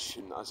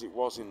tribulation, as it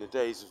was in the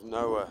days of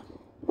Noah.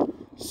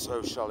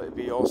 So shall it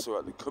be also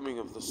at the coming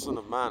of the Son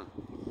of Man.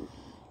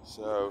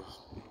 So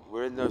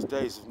we're in those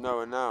days of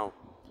Noah now.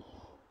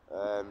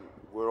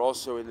 We're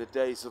also in the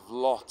days of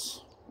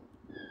Lot,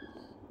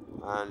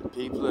 and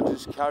people are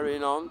just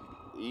carrying on,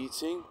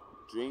 eating,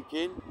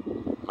 drinking,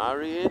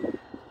 marrying.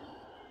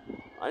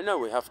 I know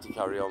we have to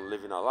carry on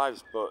living our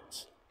lives,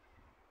 but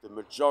the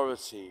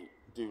majority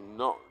do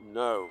not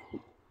know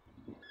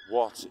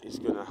what is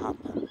going to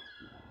happen.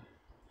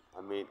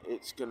 I mean,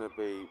 it's going to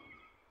be,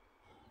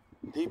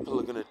 people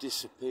are going to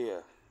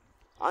disappear.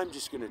 I'm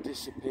just going to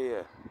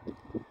disappear,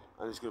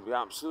 and it's going to be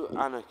absolute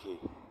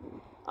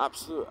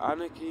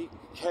anarchy,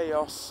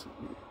 chaos,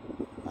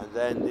 and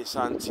then this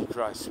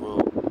Antichrist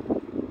will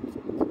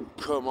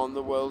come on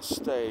the world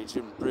stage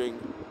and bring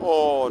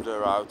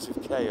order out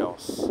of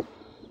chaos.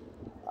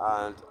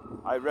 And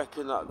I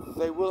reckon that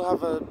they will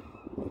have a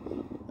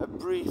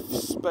brief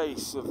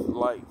space of,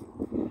 like,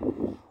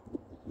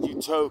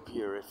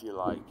 utopia, if you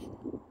like.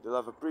 They'll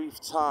have a brief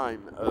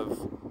time of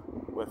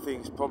where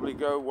things probably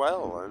go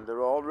well, and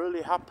they're all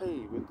really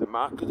happy with the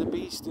mark of the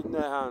beast in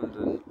their hand,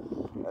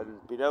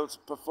 and being able to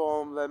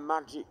perform their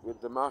magic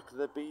with the mark of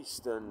the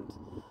beast, and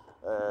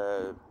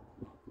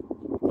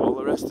all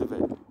the rest of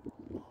it.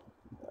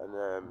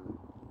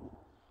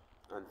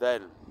 And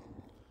then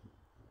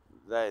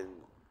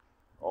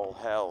all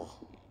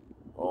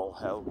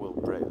hell will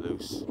break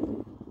loose.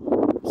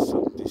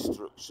 Some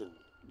destruction.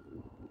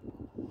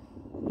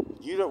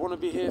 You don't want to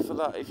be here for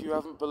that if you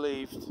haven't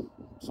believed.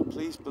 So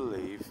please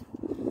believe.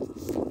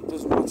 It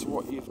doesn't matter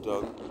what you've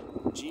done.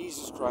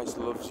 Jesus Christ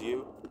loves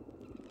you.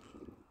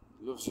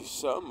 Loves you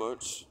so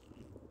much.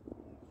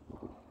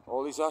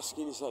 All he's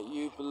asking is that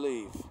you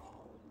believe.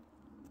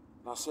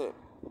 That's it.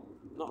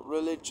 Not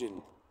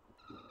religion.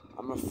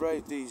 I'm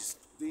afraid these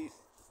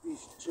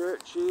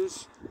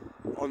churches,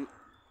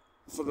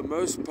 for the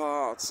most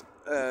part,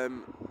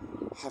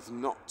 have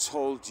not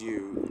told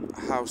you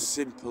how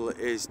simple it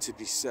is to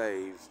be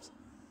saved.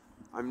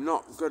 I'm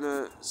not going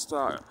to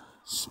start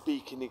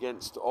speaking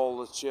against all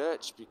the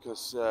church,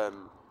 because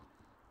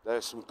There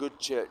are some good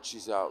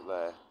churches out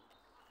there.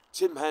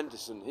 Tim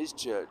Henderson, his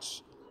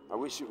church, I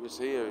wish it was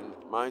here in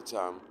my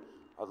town.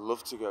 I'd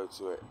love to go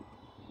to it.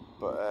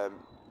 But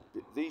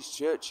these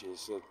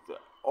churches are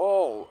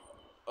all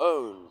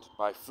owned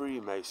by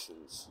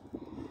Freemasons.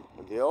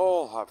 And they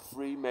all have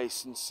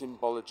Freemason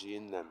symbology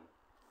in them.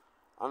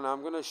 And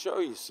I'm going to show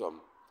you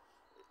some,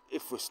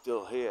 if we're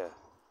still here.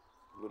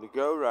 I'm going to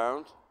go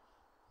around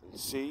and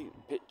see,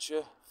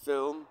 picture,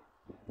 film,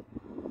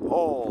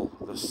 all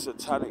the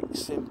satanic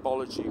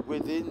symbology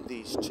within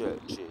these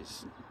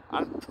churches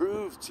and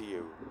prove to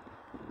you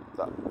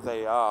that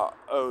they are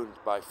owned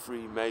by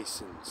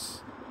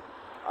Freemasons.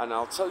 And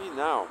I'll tell you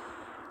now,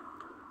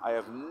 I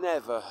have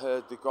never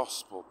heard the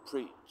gospel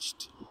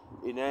preached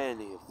in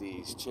any of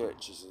these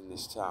churches in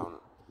this town.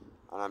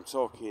 And I'm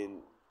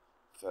talking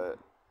for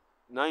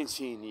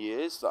 19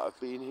 years that I've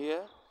been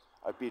here.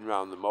 I've been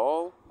round them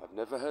all. I've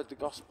never heard the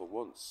gospel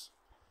once.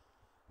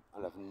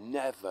 And I've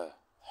never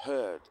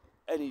heard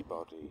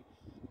anybody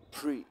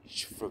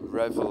preach from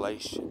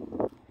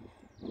Revelation.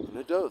 And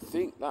I don't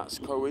think that's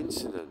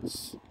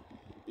coincidence,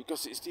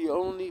 because it's the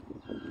only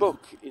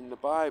book in the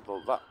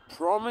Bible that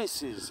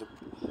promises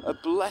a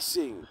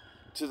blessing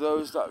to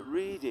those that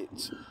read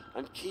it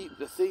and keep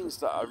the things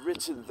that are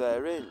written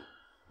therein.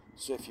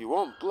 So if you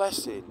want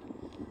blessing,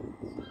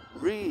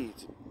 read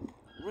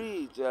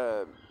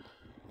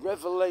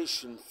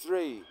Revelation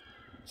 3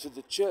 to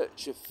the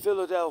church of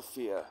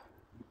Philadelphia.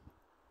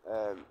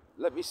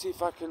 Let me see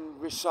if I can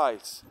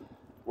recite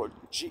what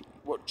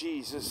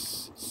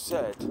Jesus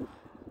said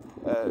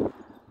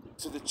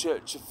to the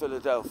church of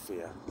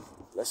Philadelphia.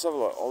 Let's have a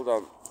look. Hold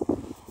on.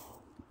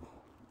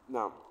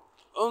 Now,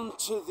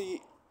 unto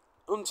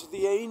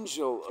the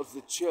angel of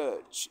the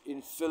church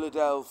in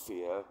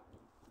Philadelphia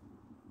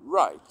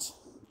write,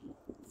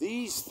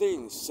 these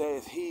things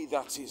saith he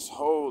that is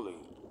holy,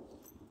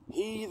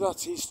 he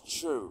that is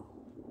true,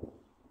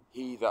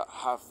 he that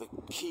hath the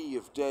key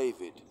of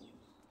David,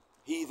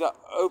 he that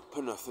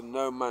openeth and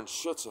no man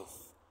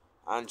shutteth,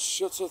 and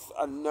shutteth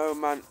and no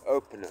man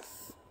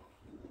openeth.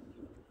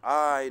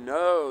 I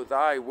know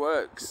thy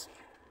works.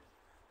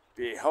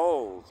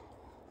 Behold,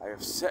 I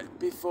have set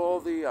before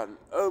thee an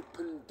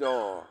open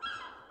door,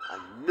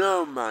 and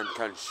no man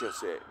can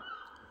shut it.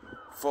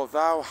 For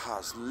thou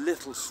hast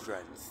little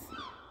strength,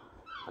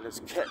 and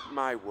hast kept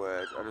my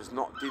word, and hast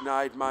not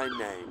denied my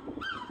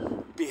name.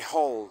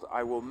 Behold,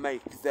 I will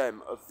make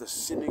them of the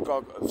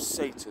synagogue of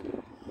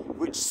Satan,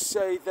 which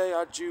say they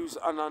are Jews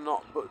and are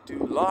not, but do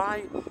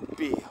lie.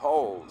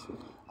 Behold,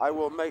 I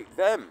will make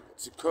them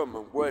to come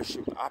and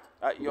worship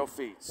at your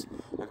feet,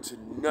 and to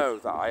know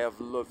that I have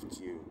loved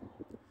you.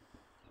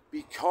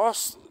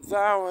 Because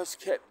thou hast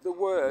kept the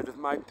word of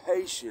my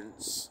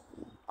patience,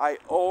 I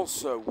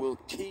also will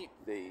keep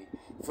thee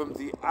from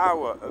the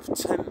hour of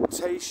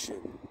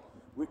temptation,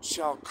 which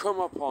shall come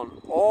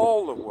upon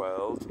all the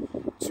world,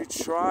 to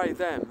try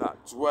them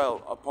that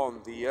dwell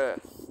upon the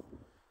earth.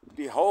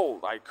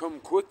 Behold, I come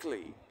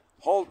quickly.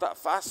 Hold that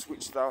fast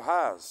which thou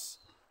hast,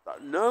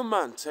 that no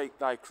man take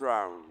thy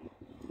crown.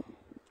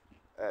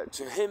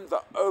 To him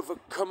that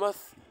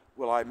overcometh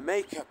will I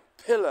make a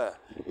pillar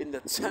in the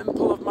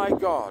temple of my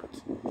God,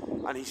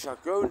 and he shall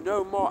go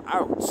no more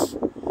out.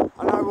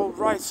 And I will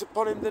write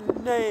upon him the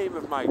name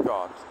of my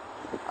God,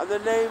 and the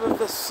name of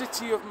the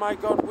city of my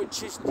God,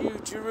 which is New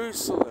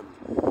Jerusalem,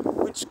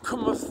 which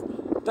cometh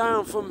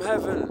down from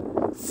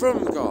heaven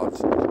from God,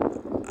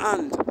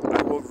 and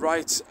I will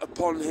write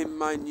upon him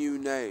my new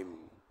name.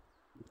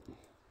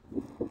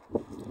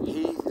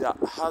 He that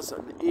has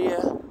an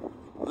ear,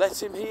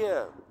 let him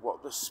hear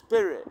what the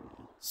Spirit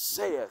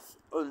saith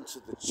unto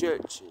the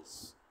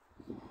churches.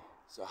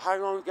 So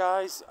hang on,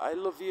 guys, I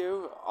love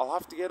you. I'll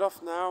have to get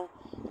off now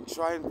and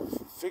try and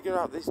figure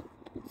out this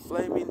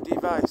flaming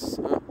device.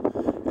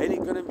 Ain't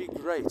it going to be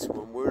great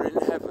when we're in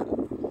heaven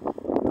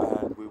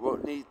and we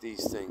won't need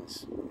these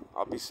things?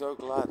 I'll be so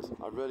glad,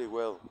 I really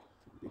will,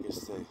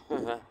 because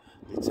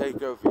they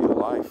take over your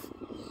life.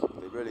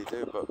 They really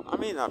do. But I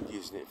mean, I'm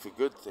using it for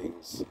good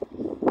things.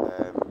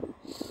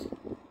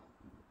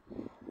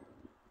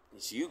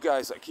 It's you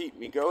guys that keep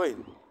me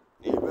going.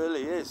 It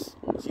really is.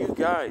 It's you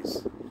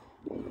guys.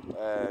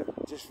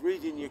 Just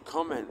reading your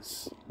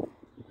comments.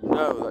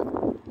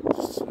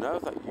 Just to know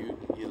that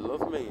you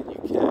love me and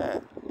you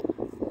care.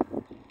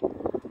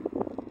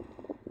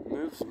 It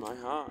moves my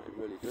heart. It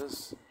really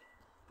does.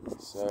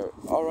 So,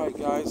 alright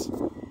guys.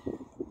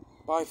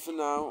 Bye for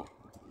now.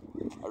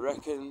 I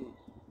reckon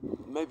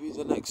maybe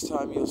the next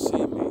time you'll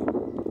see me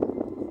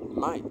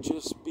might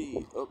just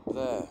be up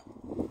there.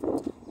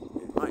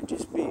 It might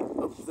just be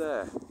up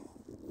there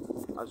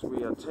as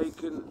we are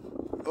taken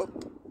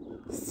up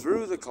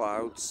through the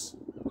clouds,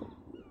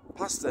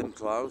 past them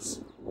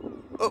clouds,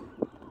 up,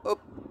 up,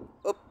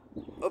 up,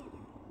 up,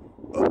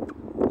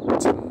 up,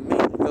 to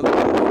meet the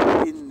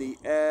Lord in the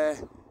air,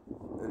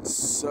 and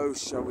so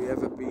shall we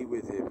ever be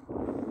with him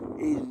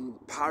in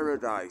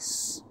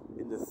paradise,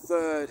 in the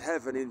third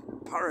heaven, in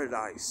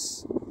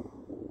paradise,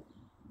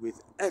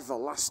 with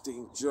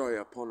everlasting joy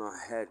upon our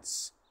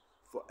heads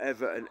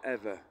forever and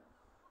ever,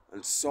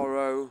 and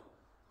sorrow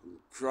and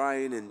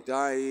crying and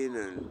dying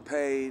and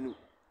pain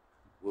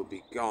will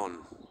be gone.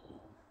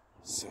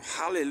 So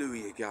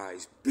hallelujah,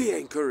 guys. Be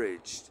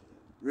encouraged.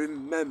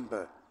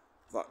 Remember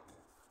that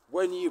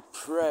when you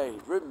pray,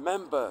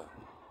 remember,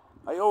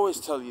 I always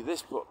tell you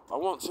this, but I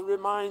want to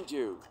remind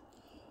you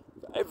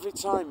that every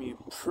time you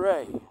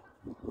pray,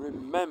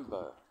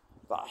 remember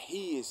that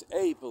He is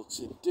able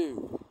to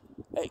do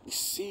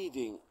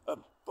exceeding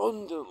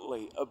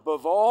abundantly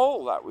above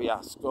all that we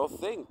ask or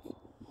think.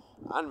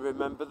 And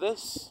remember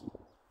this.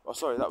 Oh,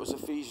 sorry, that was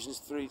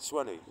Ephesians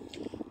 3:20.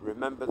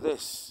 Remember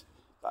this,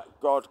 that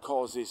God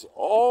causes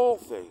all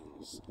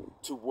things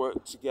to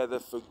work together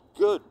for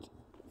good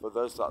for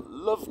those that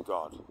love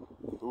God,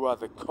 who are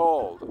the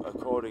called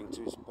according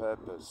to His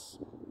purpose.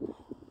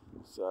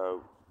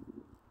 So,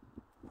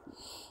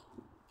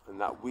 and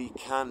that we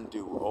can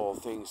do all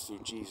things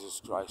through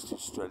Jesus Christ who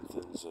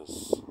strengthens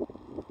us.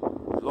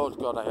 Lord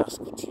God, I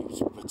ask you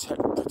to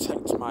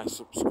protect my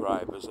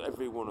subscribers,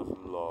 every one of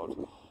them,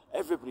 Lord.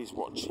 Everybody's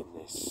watching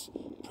this.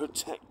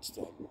 Protect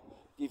them.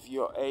 Give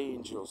your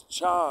angels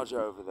charge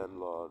over them,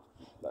 Lord,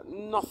 that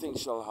nothing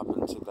shall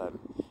happen to them.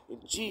 In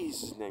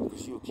Jesus' name,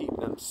 because you'll keep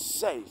them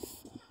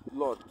safe,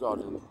 Lord God,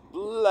 and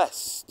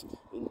blessed.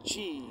 In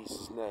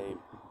Jesus' name.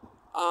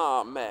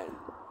 Amen.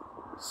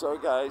 So,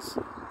 guys,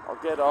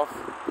 I'll get off.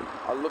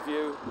 I love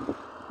you.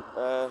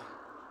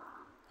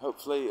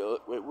 Hopefully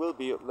it will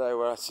be up there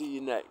where I see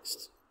you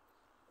next.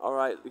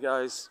 Alright,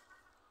 guys.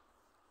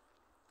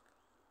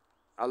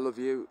 I love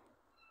you.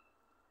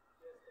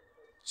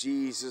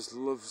 Jesus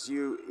loves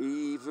you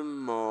even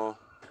more.